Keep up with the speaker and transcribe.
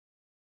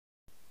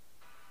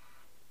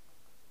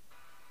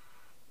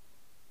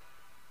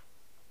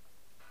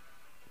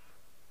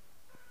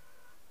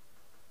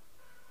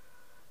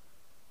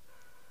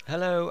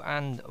Hello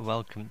and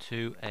welcome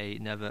to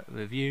another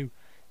review.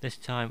 This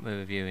time we're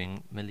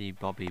reviewing Millie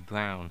Bobby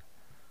Brown.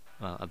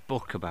 Well, a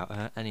book about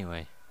her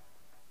anyway.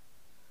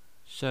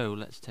 So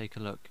let's take a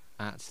look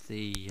at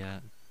the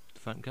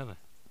front cover.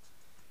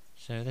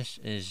 So this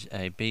is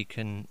a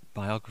Beacon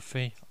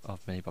biography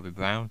of Millie Bobby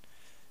Brown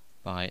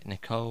by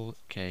Nicole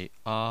K.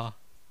 R.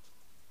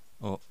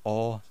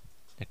 or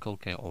Nicole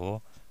K.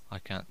 Orr. I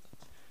can't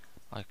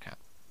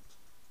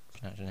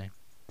pronounce her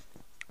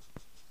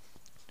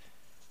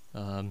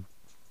name.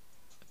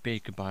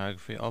 Beacon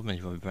biography of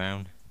Millie Bobby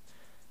Brown.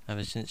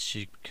 Ever since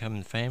she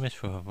became famous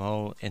for her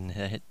role in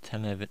her hit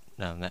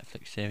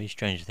Netflix series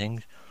Stranger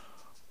Things,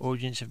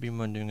 audience have been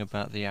wondering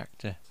about the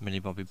actor Millie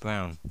Bobby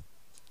Brown.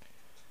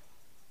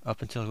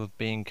 Up until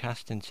being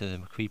cast into the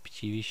creepy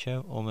TV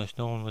show, almost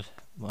no one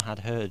had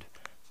heard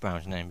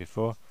Brown's name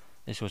before.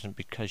 This wasn't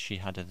because she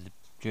had other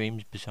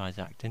dreams besides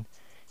acting.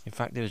 In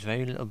fact, there was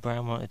very little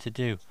Brown wanted to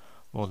do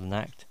more than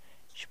act.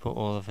 She put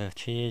all of her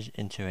tears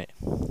into it.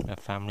 Her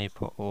family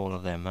put all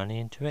of their money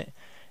into it.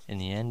 In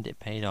the end, it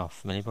paid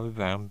off. Millie Bobby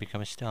Brown became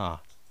a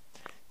star.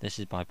 This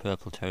is by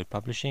Purple Toad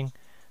Publishing,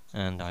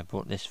 and I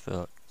bought this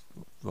for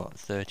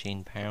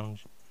 £13.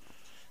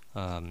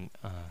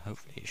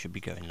 Hopefully it should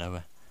be going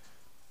lower,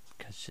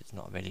 because it's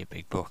not really a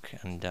big book,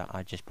 and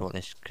I just bought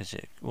this because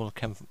it all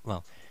come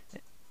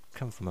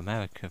from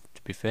America,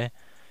 to be fair,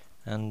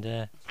 and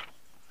it's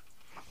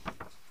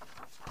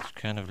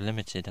kind of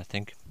limited, I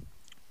think.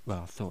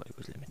 Well, I thought it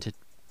was limited,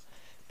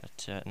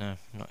 but no,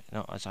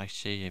 not as I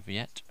see it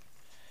yet.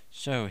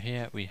 So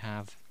here we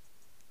have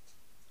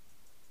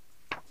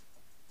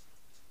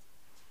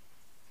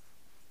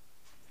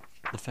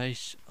the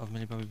face of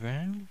Millie Bobby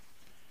Brown.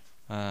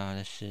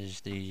 This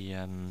is the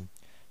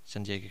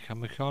San Diego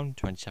Comic-Con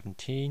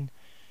 2017,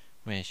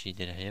 where she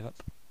did a hair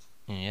up.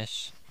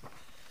 Yes,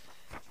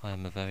 I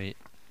am a very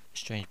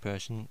strange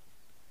person.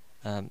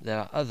 There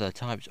are other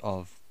types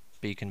of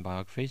Beacon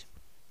biographies.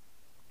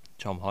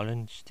 Tom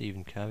Holland,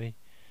 Stephen Curry,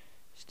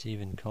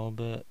 Stephen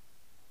Colbert,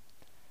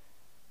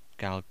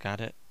 Gal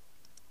Gadot,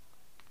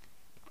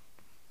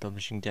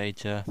 Publishing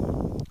Data,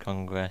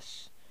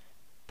 Congress,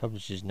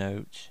 Publisher's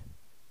Note,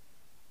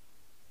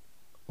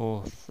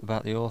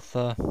 about the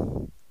author,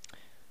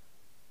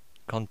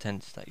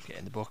 contents that you get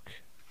in the book,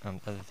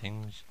 and other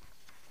things.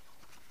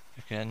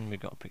 Again, we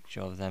got a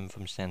picture of them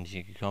from San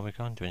Diego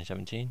Comic-Con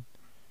 2017.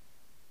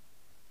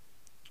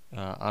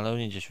 I'll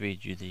only just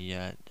read you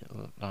the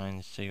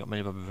lines. So you got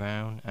Millie Bobby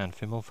Brown and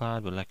Finn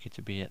Wolfhard were lucky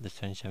to be at the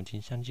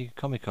 2017 San Diego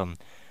Comic-Con.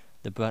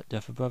 The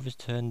Duffer Brothers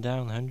turned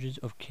down hundreds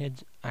of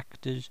kids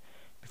actors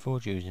before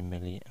choosing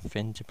Millie and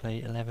Finn to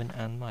play Eleven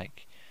and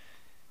Mike.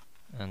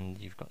 And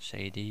you've got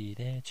Sadie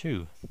there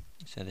too.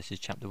 So this is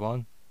chapter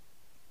 1,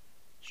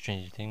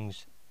 Stranger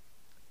Things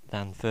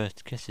Than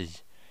First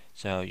Kisses.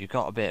 So you've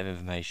got a bit of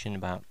information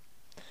about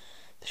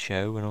the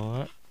show and all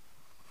that.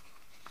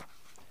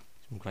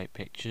 Some great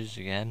pictures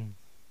again.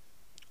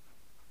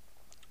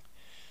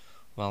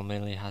 While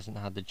Millie hasn't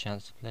had the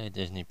chance to play a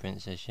Disney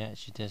princess yet,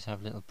 she does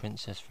have little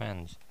princess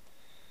friends.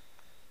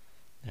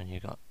 And you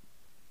got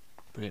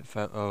a brilliant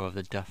photo of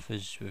the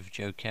Duffers with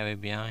Joe Kerry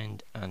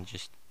behind, and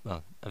just,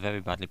 well, a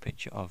very badly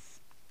picture of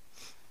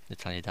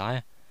Natalia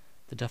Dyer.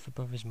 The Duffer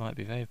Brothers might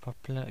be very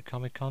popular at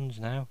Comic-Cons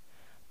now,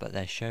 but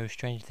their show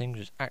Stranger Things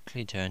was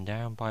actually turned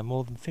down by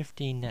more than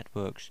 15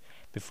 networks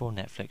before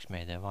Netflix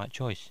made their right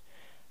choice.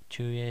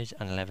 2 years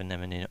and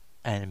 11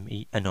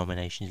 Emmy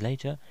nominations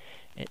later,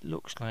 it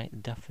looks like the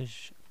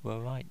Duffers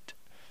were right.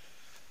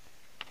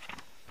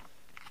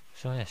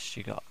 So yes,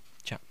 you got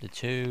chapter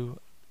 2,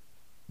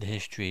 the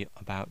history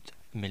about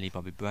Millie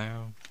Bobby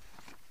Brown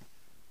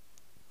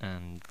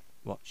and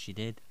what she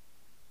did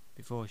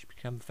before she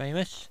became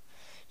famous.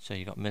 So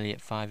you got Millie at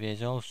 5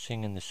 years old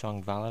singing the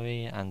song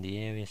Valerie and the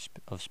area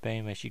of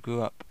Spain where she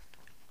grew up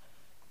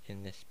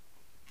in this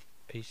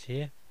piece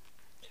here.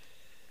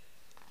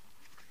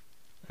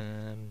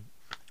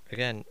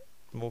 Again,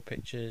 more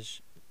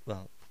pictures,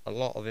 well, a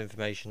lot of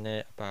information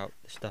there about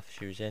the stuff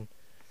she was in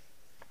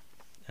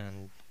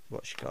and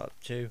what she got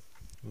up to.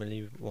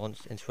 Millie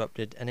once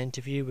interrupted an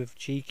interview with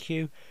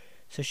GQ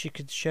so she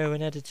could show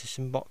an editor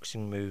some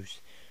boxing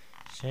moves.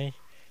 See?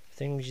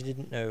 Things you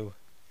didn't know.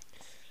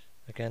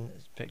 Again,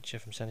 a picture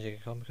from San Diego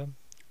Comic-Con.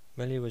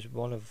 Millie was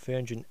one of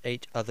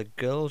 308 other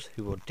girls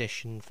who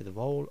auditioned for the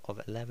role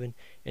of 11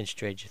 in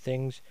Stranger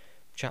Things.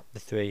 Chapter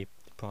 3,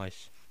 The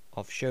Price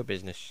of Show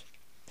Business.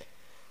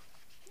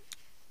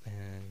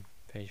 And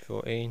page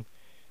 14.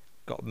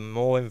 Got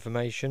more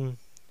information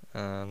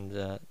and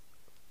a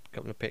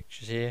couple of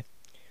pictures here.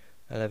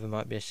 11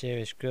 might be a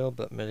serious girl,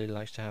 but Millie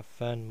likes to have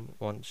fun.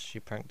 Once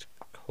she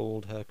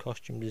called her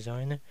costume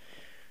designer.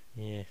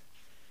 Yeah,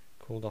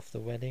 called off the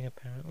wedding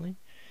apparently.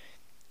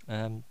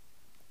 On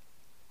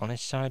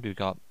this side we've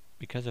got,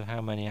 because of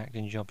how many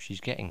acting jobs she's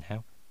getting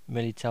now,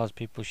 Millie tells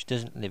people she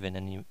doesn't live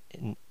in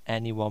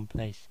any one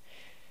place.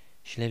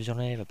 She lives on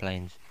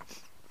aeroplanes.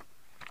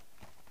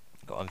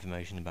 Got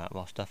information about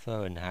Ross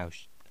Duffer and how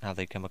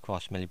they come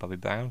across Millie Bobby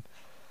Brown.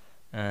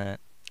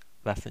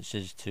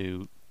 References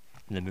to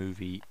the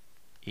movie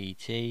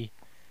E.T.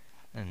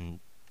 and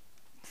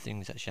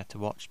things that she had to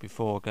watch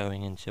before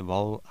going into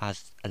role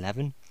as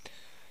 11.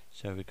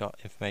 So we got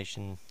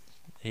information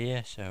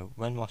here. So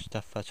when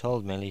Mostafa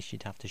told Millie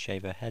she'd have to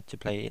shave her head to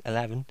play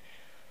 11,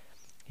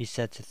 he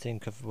said to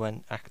think of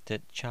when actor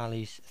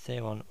Charlize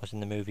Theron was in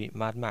the movie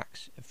Mad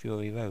Max: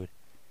 Fury Road.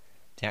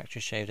 The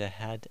actress shaved her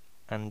head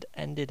and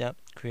ended up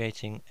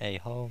creating a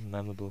whole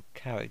memorable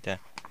character.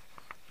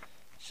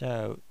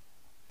 So,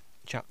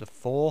 chapter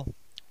 4,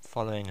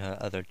 following her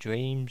other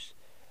dreams.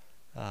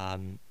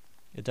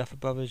 The Duffer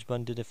Brothers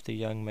wondered if the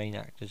young main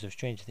actors of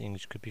Stranger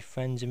Things could be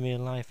friends in real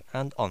life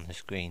and on the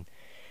screen.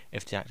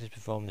 If the actors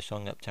performed the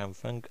song Uptown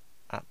Funk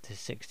at the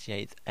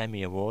 68th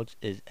Emmy Awards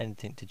is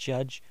anything to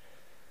judge,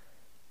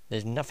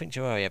 there's nothing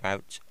to worry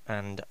about,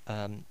 and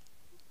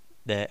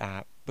there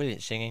are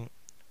brilliant singing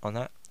on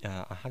that.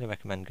 I highly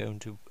recommend going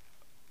to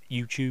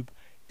YouTube,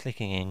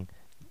 clicking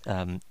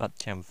in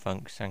Uptown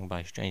Funk sang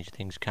by Stranger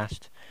Things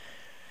cast,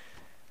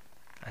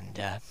 and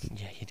yeah,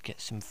 you'd get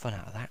some fun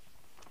out of that.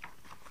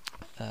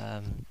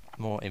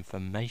 More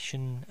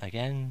information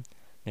again.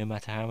 No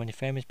matter how many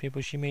famous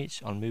people she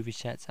meets on movie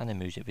sets and in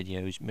music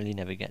videos, Millie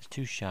never gets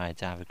too shy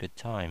to have a good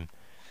time.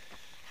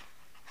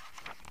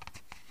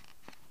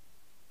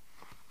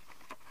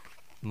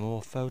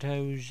 More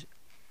photos.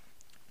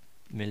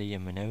 Millie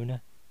and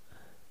Winona.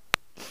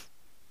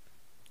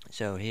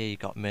 So here you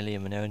got Millie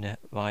and Winona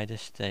Ryder.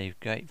 They're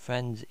great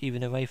friends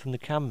even away from the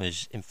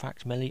cameras. In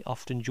fact, Millie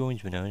often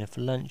joins Winona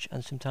for lunch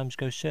and sometimes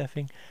goes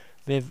surfing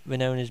with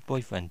Winona's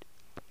boyfriend.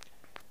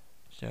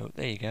 So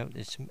there you go,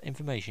 there's some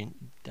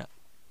information that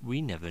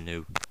we never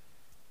knew.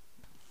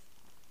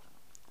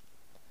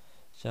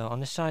 So on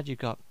the side you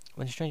got,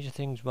 when Stranger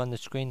Things won the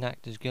Screen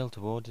Actors Guild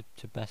Award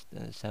to Best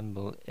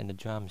Ensemble in the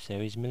Drama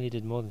Series, Millie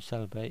did more than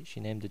celebrate, she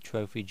named the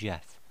trophy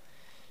Jeff.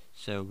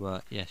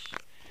 So yes,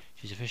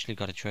 she's officially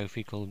got a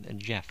trophy called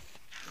Jeff.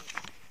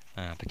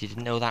 But you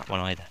didn't know that one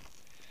either.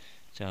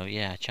 So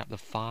yeah, chapter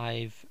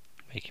 5,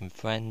 making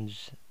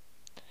friends.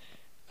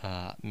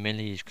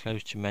 Millie is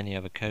close to many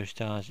other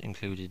co-stars,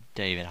 included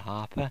David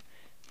Harper.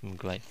 Some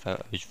great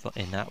photos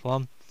in that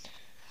one.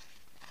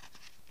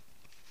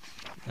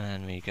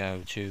 And we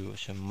go to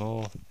some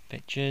more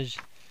pictures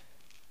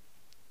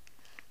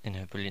in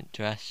her brilliant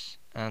dress,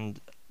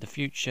 and the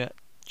future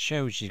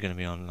shows she's going to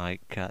be on,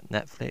 like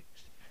Netflix,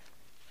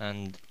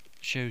 and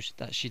shows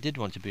that she did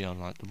want to be on,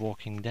 like The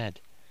Walking Dead.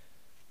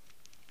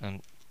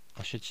 And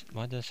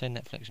why did I say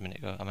Netflix a minute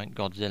ago? I meant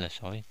Godzilla,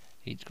 sorry.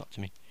 He's got to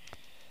me.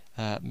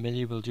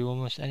 Millie will do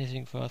almost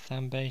anything for her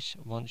fan base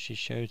once she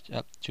shows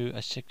up to a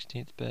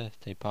 16th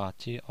birthday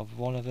party of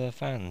one of her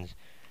fans.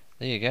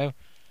 There you go.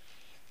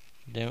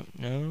 Don't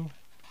know,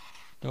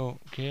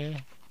 don't care,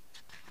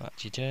 but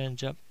she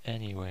turns up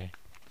anyway.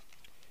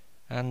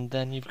 And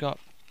then you've got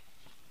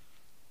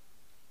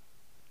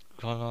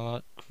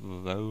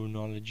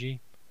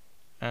chronology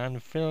and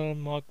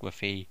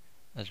filmography,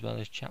 as well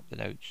as chapter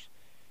notes.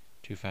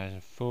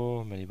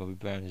 2004, Millie Bobby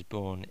Brown is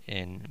born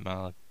in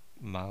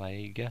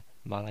Malaga,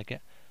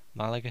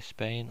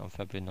 Spain on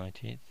February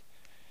 19th.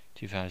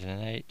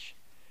 2008,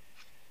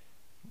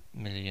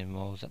 Millie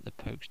enrolls at the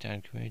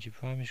Folkestone Community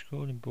Primary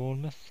School in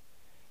Bournemouth.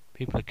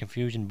 People are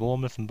confusing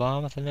Bournemouth and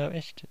Barmouth, I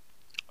noticed,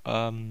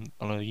 on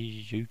a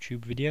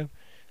YouTube video.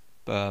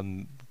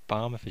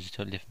 Barmouth is a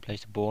totally different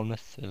place to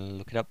Bournemouth.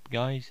 Look it up,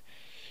 guys.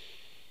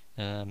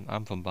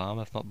 I'm from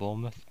Barmouth, not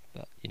Bournemouth,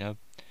 but you know,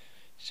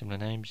 similar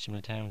names,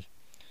 similar towns.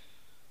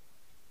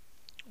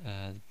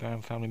 The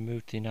Brown family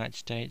moved to the United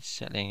States,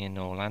 settling in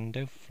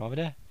Orlando,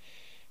 Florida,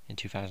 in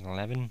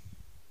 2011.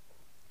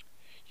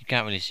 You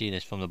can't really see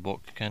this from the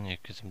book, can you?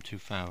 Because I'm too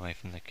far away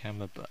from the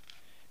camera, but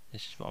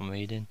this is what I'm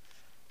reading.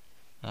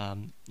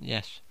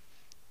 Yes.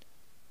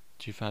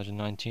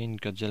 2019,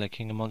 Godzilla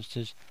King of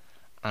Monsters.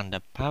 And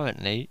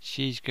apparently,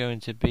 she's going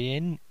to be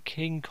in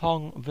King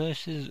Kong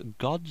vs.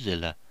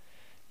 Godzilla.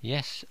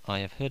 Yes, I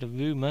have heard a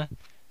rumour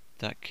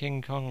that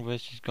King Kong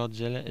vs.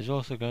 Godzilla is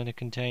also going to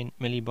contain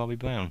Millie Bobby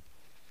Brown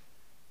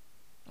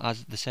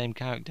as the same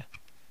character.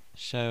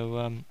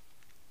 So,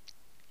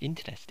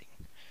 interesting.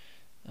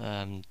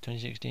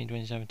 2016,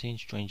 2017,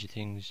 Stranger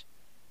Things.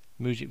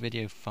 Music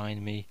video,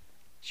 Find Me.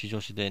 She's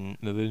also in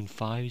Maroon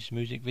 5's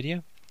music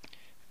video.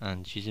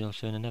 And she's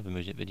also in another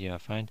music video I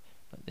find,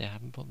 but they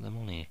haven't put them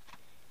on here.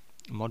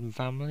 Modern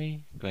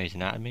Family, Grey's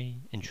Anatomy,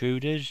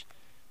 Intruders.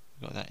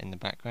 We've got that in the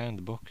background,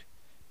 the book.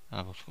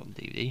 I've also got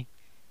the DVD.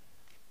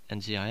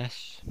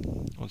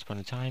 NCIS, Once Upon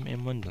a Time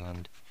in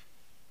Wonderland.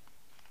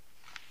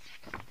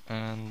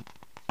 And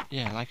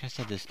yeah, like I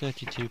said, there's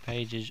 32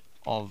 pages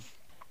of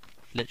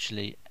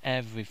literally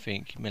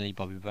everything Millie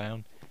Bobby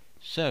Brown.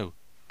 So,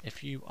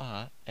 if you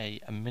are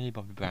a Millie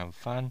Bobby Brown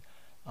fan,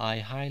 I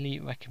highly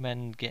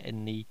recommend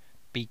getting the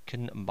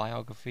Beacon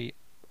Biography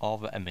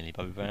of Millie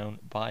Bobby Brown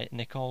by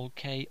Nicole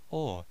K.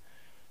 Orr.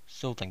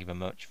 So thank you very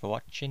much for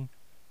watching.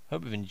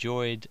 Hope you've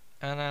enjoyed,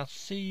 and I'll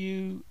see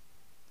you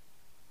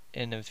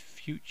in a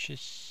future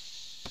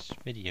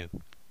video.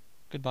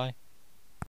 Goodbye.